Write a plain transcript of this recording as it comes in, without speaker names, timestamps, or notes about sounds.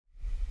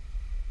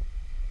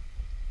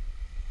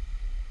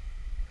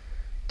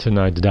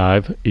Tonight's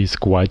dive is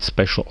quite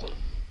special.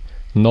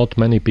 Not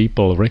many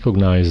people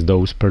recognize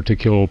those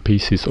particular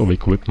pieces of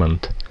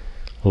equipment,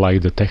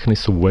 like the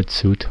Technisub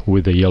wetsuit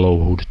with the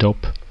yellow hood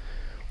top,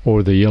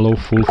 or the yellow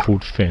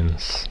full-foot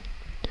fins.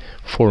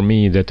 For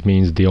me that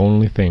means the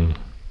only thing.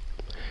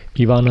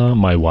 Ivana,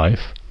 my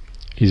wife,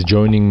 is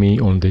joining me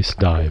on this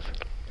dive.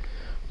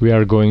 We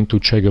are going to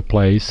check a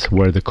place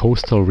where the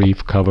coastal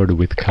reef covered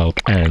with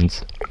kelp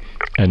ends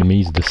and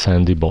meets the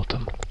sandy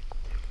bottom.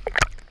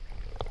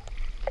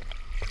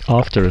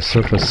 After a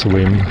surface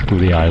swim to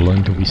the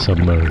island, we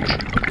submerge.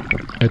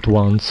 At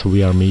once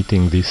we are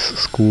meeting this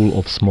school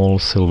of small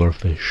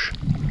silverfish.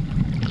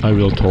 I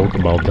will talk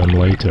about them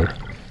later,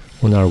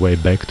 on our way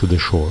back to the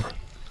shore.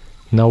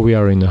 Now we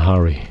are in a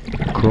hurry,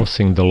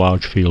 crossing the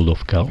large field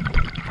of kelp.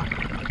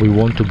 We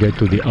want to get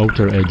to the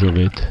outer edge of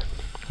it,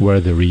 where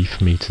the reef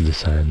meets the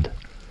sand.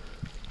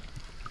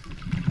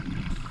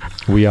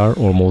 We are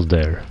almost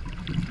there.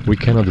 We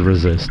cannot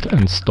resist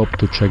and stop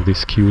to check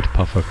this cute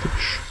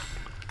pufferfish.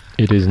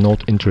 It is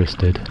not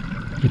interested.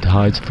 It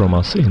hides from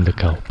us in the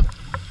kelp.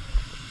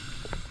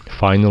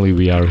 Finally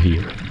we are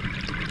here.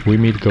 We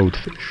meet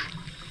goatfish.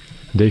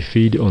 They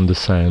feed on the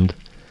sand,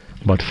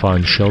 but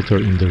find shelter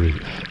in the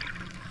reef.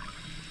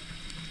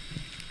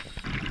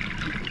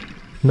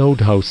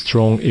 Note how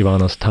strong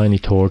Ivana's tiny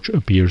torch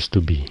appears to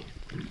be.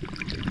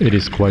 It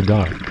is quite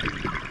dark.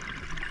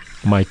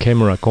 My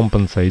camera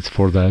compensates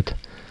for that,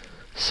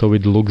 so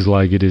it looks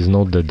like it is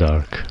not that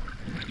dark.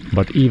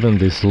 But even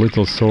this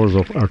little source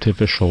of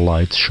artificial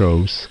light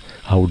shows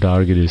how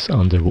dark it is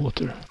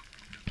underwater.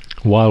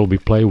 While we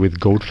play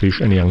with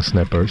goatfish and young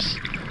snappers,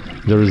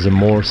 there is a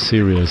more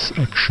serious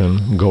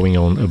action going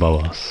on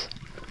above us.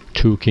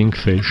 Two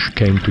kingfish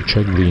came to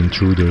check the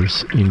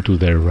intruders into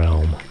their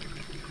realm.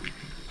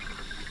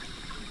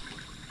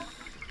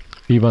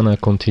 Ivana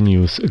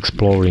continues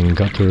exploring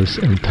gutters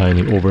and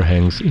tiny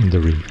overhangs in the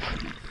reef.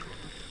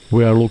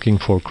 We are looking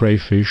for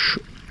crayfish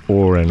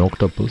or an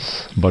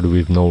octopus, but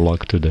with no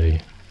luck today.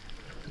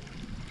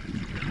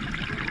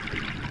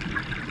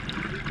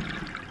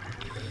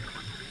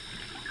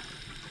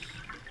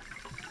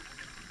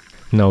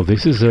 Now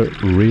this is a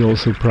real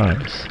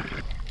surprise.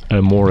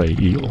 A moray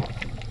eel.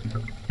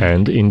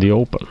 And in the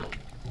open.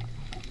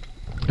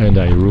 And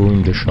I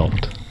ruined the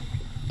shot.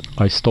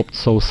 I stopped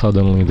so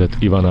suddenly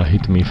that Ivana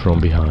hit me from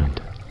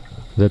behind.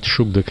 That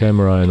shook the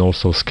camera and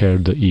also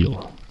scared the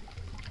eel.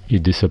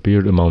 It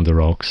disappeared among the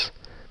rocks.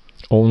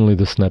 Only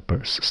the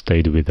snappers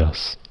stayed with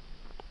us.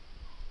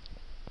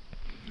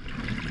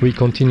 We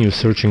continue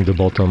searching the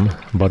bottom,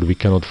 but we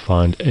cannot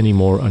find any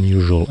more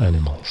unusual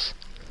animals.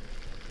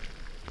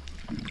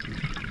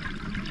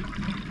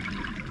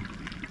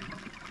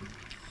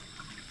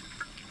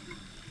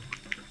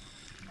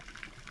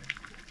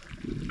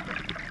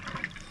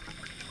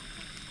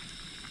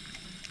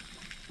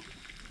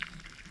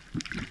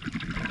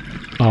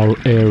 Our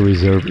air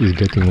reserve is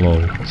getting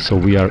low, so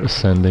we are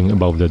ascending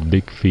above that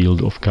big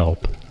field of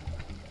kelp.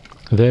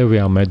 There we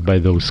are met by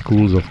those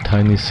schools of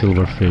tiny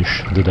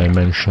silverfish that I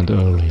mentioned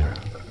earlier.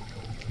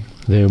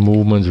 Their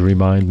movements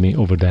remind me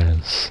of a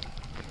dance.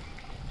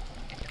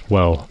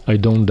 Well, I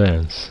don't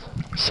dance,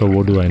 so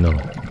what do I know?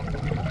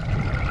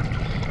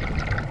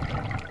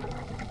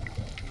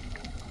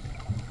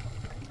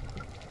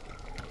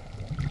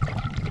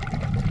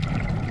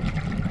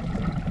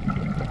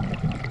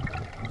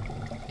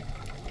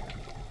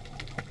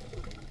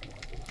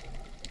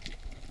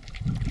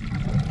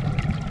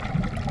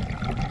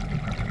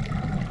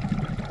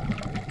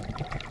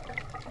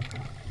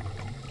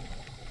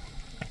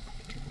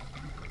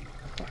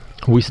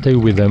 We stay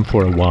with them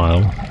for a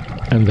while,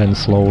 and then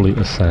slowly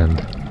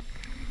ascend.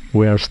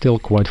 We are still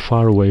quite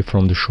far away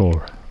from the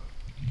shore.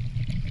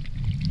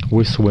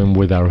 We swim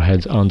with our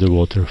heads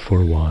underwater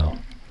for a while.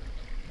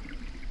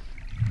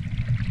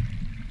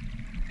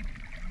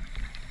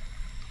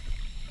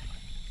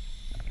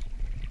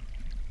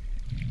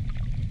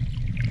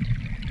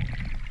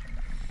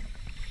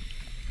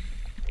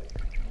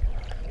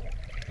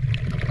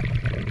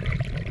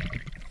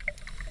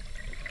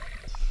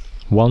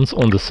 Once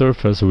on the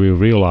surface we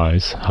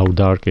realize how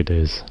dark it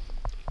is.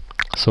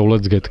 So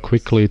let's get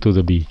quickly to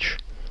the beach,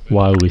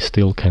 while we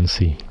still can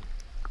see.